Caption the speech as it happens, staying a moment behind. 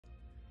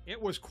It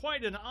was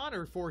quite an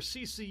honor for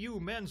CCU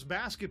men's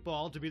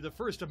basketball to be the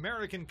first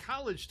American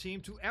college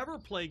team to ever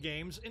play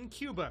games in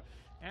Cuba.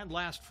 And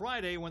last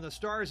Friday, when the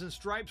Stars and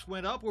Stripes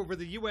went up over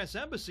the U.S.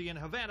 Embassy in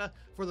Havana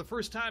for the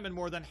first time in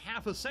more than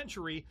half a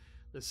century,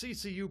 the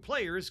CCU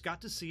players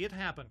got to see it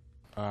happen.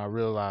 I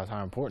realized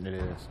how important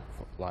it is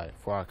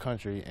for our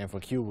country and for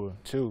Cuba,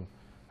 too.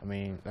 I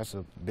mean, that's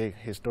a big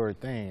historic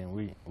thing,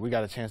 and we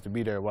got a chance to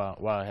be there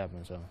while it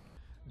happened. So.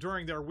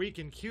 During their week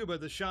in Cuba,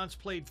 the Chants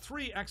played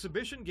 3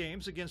 exhibition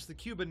games against the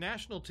Cuban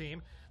national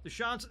team. The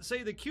Chants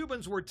say the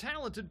Cubans were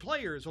talented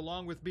players,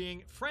 along with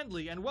being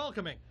friendly and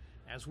welcoming,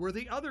 as were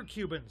the other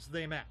Cubans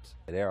they met.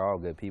 They're all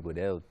good people.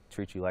 They'll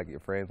treat you like your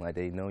friend, like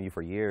they've known you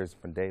for years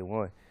from day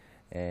one.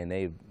 And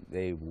they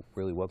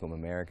really welcome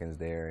Americans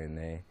there, and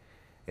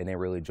they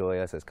really enjoy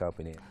us as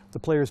company. The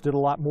players did a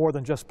lot more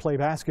than just play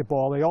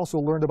basketball. They also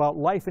learned about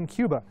life in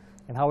Cuba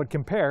and how it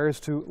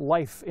compares to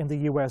life in the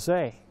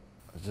USA.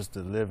 It's just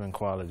the living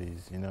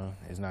qualities, you know.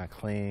 It's not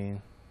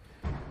clean.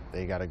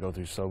 They got to go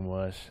through so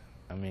much.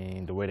 I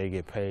mean, the way they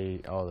get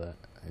paid, all that,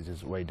 is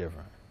just way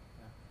different.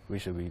 We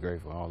should be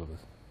grateful, all of us.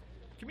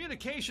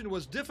 Communication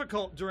was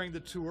difficult during the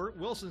tour.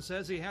 Wilson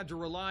says he had to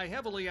rely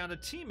heavily on a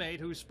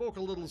teammate who spoke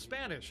a little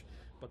Spanish.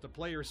 But the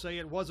players say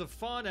it was a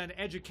fun and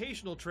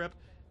educational trip,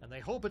 and they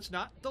hope it's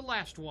not the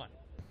last one.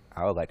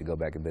 I would like to go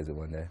back and visit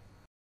one day.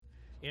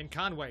 In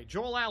Conway,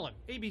 Joel Allen,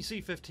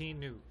 ABC 15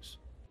 News.